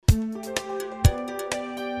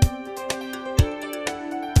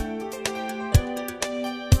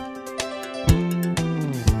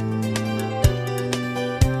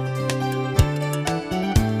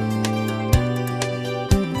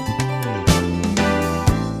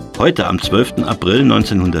Heute, am 12. April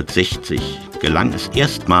 1960, gelang es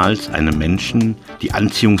erstmals einem Menschen, die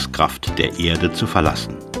Anziehungskraft der Erde zu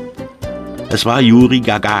verlassen. Es war Juri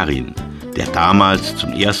Gagarin, der damals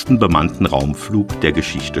zum ersten bemannten Raumflug der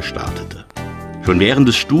Geschichte startete. Schon während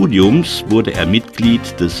des Studiums wurde er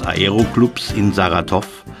Mitglied des Aeroclubs in Saratow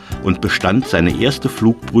und bestand seine erste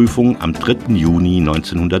Flugprüfung am 3. Juni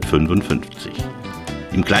 1955.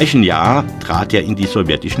 Im gleichen Jahr trat er in die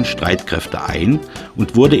sowjetischen Streitkräfte ein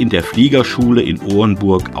und wurde in der Fliegerschule in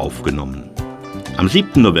Orenburg aufgenommen. Am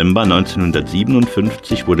 7. November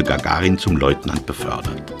 1957 wurde Gagarin zum Leutnant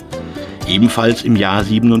befördert. Ebenfalls im Jahr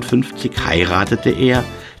 1957 heiratete er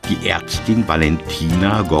die Ärztin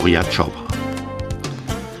Valentina Gorjatschowa.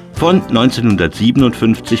 Von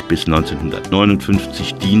 1957 bis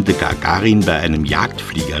 1959 diente Gagarin bei einem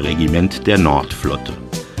Jagdfliegerregiment der Nordflotte.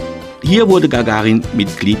 Hier wurde Gagarin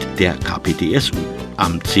Mitglied der KPDSU.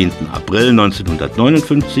 Am 10. April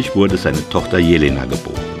 1959 wurde seine Tochter Jelena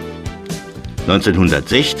geboren.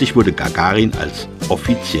 1960 wurde Gagarin als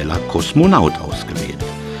offizieller Kosmonaut ausgewählt.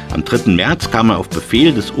 Am 3. März kam er auf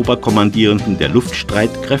Befehl des Oberkommandierenden der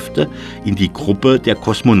Luftstreitkräfte in die Gruppe der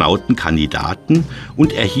Kosmonautenkandidaten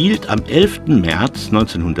und erhielt am 11. März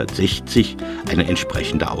 1960 eine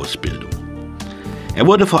entsprechende Ausbildung. Er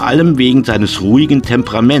wurde vor allem wegen seines ruhigen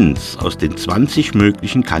Temperaments aus den 20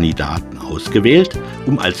 möglichen Kandidaten ausgewählt,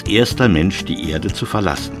 um als erster Mensch die Erde zu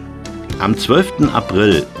verlassen. Am 12.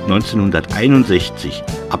 April 1961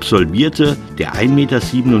 absolvierte der 1,57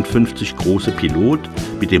 Meter große Pilot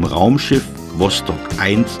mit dem Raumschiff Vostok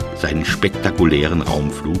 1 seinen spektakulären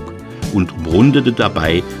Raumflug und umrundete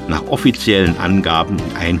dabei nach offiziellen Angaben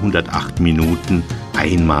in 108 Minuten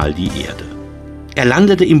einmal die Erde. Er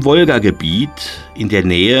landete im Wolgagebiet in der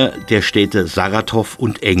Nähe der Städte Saratow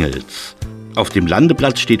und Engels. Auf dem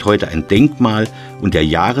Landeplatz steht heute ein Denkmal und der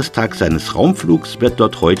Jahrestag seines Raumflugs wird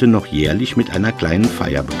dort heute noch jährlich mit einer kleinen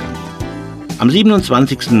Feier begangen. Am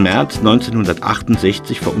 27. März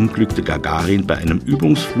 1968 verunglückte Gagarin bei einem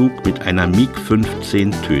Übungsflug mit einer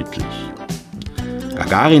MiG-15 tödlich.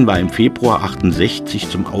 Gagarin war im Februar 1968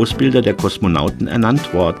 zum Ausbilder der Kosmonauten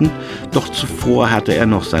ernannt worden, doch zuvor hatte er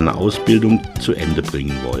noch seine Ausbildung zu Ende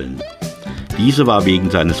bringen wollen. Diese war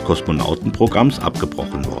wegen seines Kosmonautenprogramms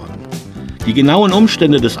abgebrochen worden. Die genauen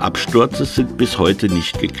Umstände des Absturzes sind bis heute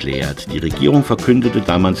nicht geklärt. Die Regierung verkündete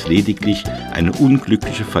damals lediglich eine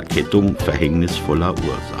unglückliche Verkettung verhängnisvoller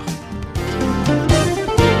Ursachen.